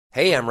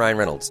Hey, I'm Ryan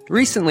Reynolds.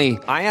 Recently,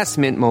 I asked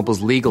Mint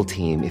Mobile's legal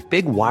team if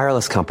big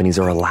wireless companies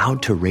are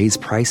allowed to raise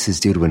prices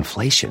due to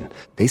inflation.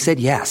 They said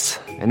yes.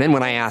 And then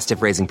when I asked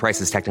if raising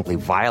prices technically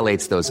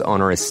violates those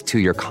onerous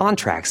two-year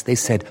contracts, they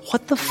said,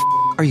 "What the f***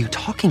 are you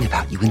talking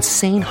about, you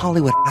insane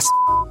Hollywood ass?"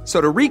 So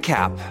to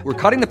recap, we're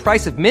cutting the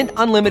price of Mint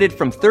Unlimited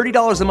from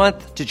 $30 a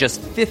month to just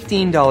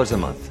 $15 a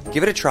month.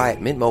 Give it a try at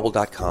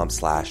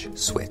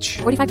mintmobile.com/switch.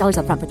 $45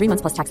 up front for 3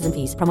 months plus taxes and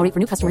fees. Promo rate for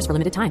new customers for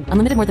limited time.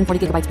 Unlimited more than 40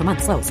 gigabytes per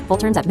month. Slows full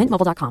terms at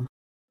mintmobile.com.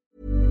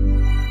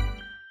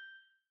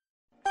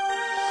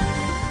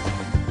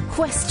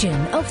 Question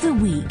of the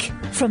week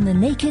from the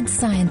Naked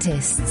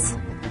Scientists.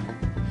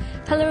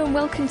 Hello and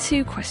welcome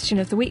to Question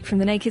of the Week from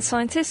the Naked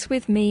Scientists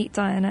with me,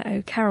 Diana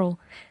O'Carroll.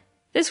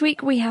 This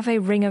week we have a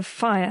ring of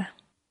fire.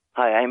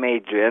 Hi, I'm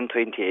Adrian,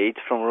 28,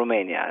 from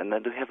Romania, and I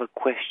do have a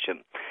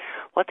question.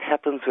 What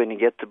happens when you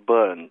get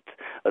burned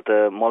at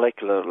a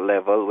molecular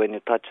level when you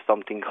touch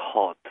something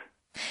hot?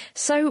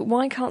 So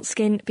why can't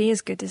skin be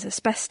as good as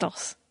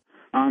asbestos?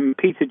 I'm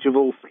Peter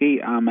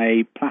Jaworski. I'm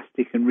a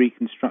plastic and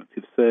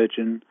reconstructive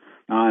surgeon.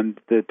 I'm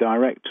the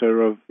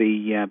director of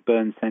the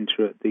Burn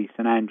Centre at the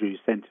St Andrews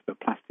Centre for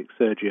Plastic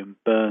Surgery and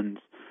Burns.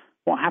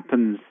 What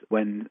happens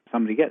when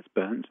somebody gets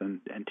burnt and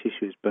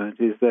tissue is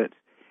burnt is that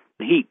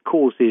the heat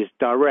causes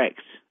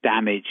direct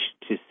damage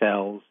to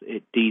cells.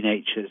 It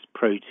denatures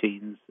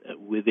proteins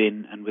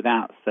within and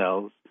without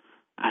cells.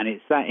 And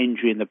it's that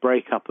injury in the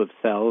breakup of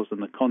cells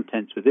and the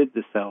contents within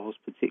the cells,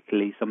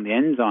 particularly some of the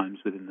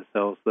enzymes within the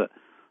cells, that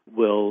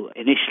will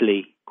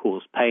initially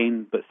cause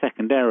pain, but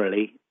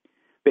secondarily,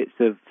 bits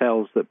of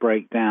cells that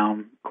break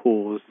down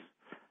cause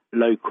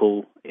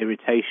local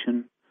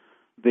irritation.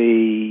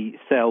 The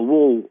cell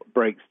wall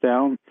breaks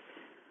down,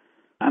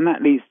 and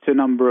that leads to a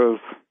number of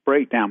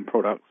breakdown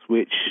products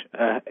which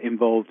are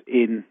involved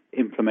in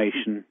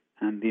inflammation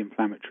and the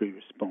inflammatory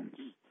response.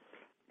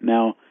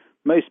 Now,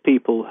 most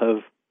people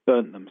have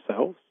burnt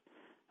themselves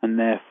and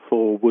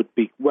therefore would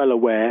be well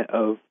aware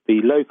of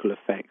the local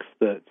effects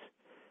that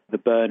the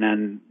burn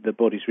and the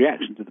body's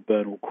reaction to the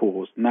burn will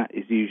cause, and that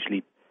is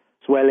usually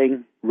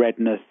swelling,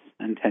 redness,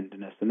 and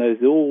tenderness, and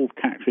those are all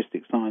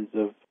characteristic signs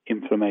of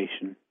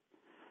inflammation.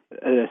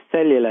 At a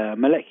cellular,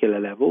 molecular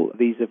level,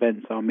 these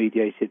events are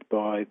mediated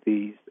by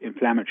these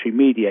inflammatory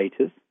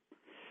mediators,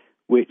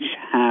 which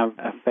have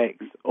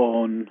effects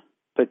on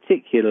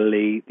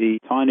particularly the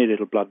tiny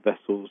little blood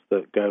vessels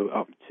that go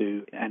up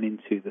to and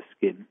into the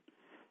skin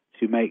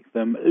to make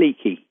them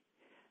leaky.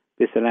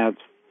 This allows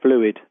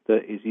fluid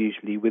that is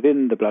usually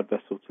within the blood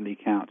vessel to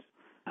leak out,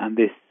 and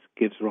this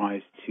gives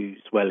rise to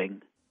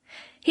swelling.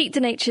 Heat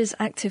denatures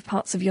active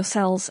parts of your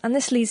cells, and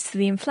this leads to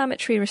the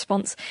inflammatory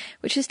response,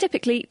 which is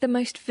typically the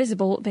most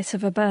visible bit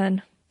of a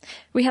burn.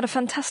 We had a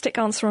fantastic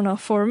answer on our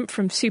forum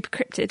from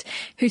Supercryptid,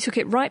 who took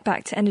it right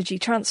back to energy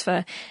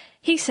transfer.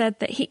 He said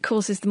that heat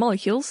causes the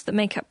molecules that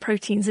make up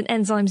proteins and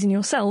enzymes in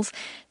your cells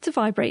to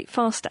vibrate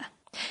faster.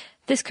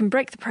 This can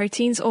break the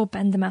proteins or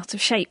bend them out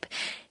of shape.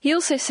 He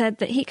also said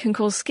that heat can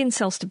cause skin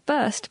cells to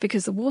burst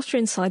because the water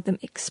inside them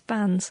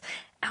expands.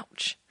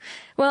 Ouch.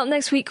 Well,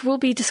 next week we'll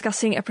be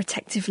discussing a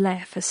protective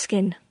layer for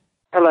skin.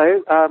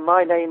 Hello,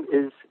 my name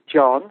is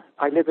John.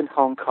 I live in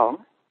Hong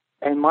Kong,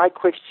 and my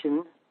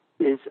question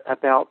is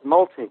about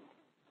molting.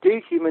 Do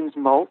humans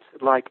molt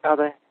like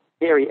other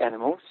hairy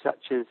animals,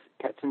 such as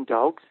cats and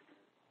dogs?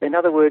 In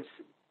other words,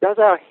 does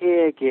our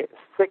hair get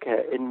thicker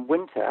in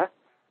winter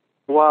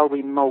while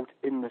we molt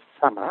in the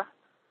summer?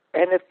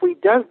 And if we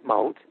don't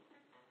molt,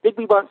 did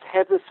we once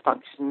have this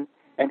function,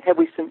 and have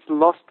we since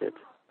lost it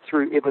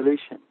through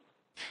evolution?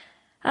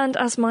 And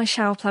as my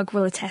shower plug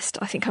will attest,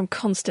 I think I'm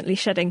constantly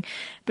shedding.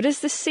 But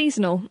is this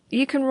seasonal?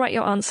 You can write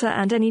your answer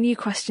and any new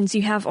questions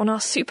you have on our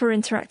super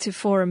interactive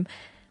forum.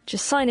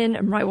 Just sign in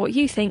and write what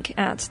you think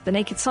at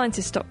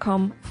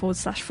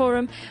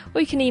thenakedscientist.com/forum,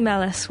 or you can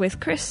email us with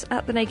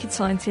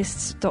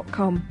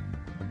chris@thenakedscientists.com.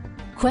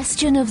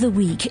 Question of the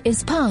Week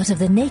is part of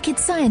the Naked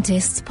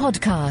Scientists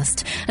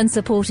podcast and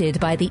supported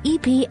by the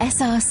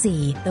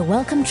EPSRC, the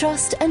Wellcome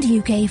Trust and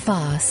UK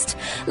Fast.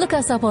 Look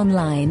us up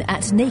online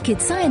at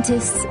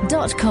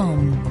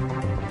nakedscientists.com.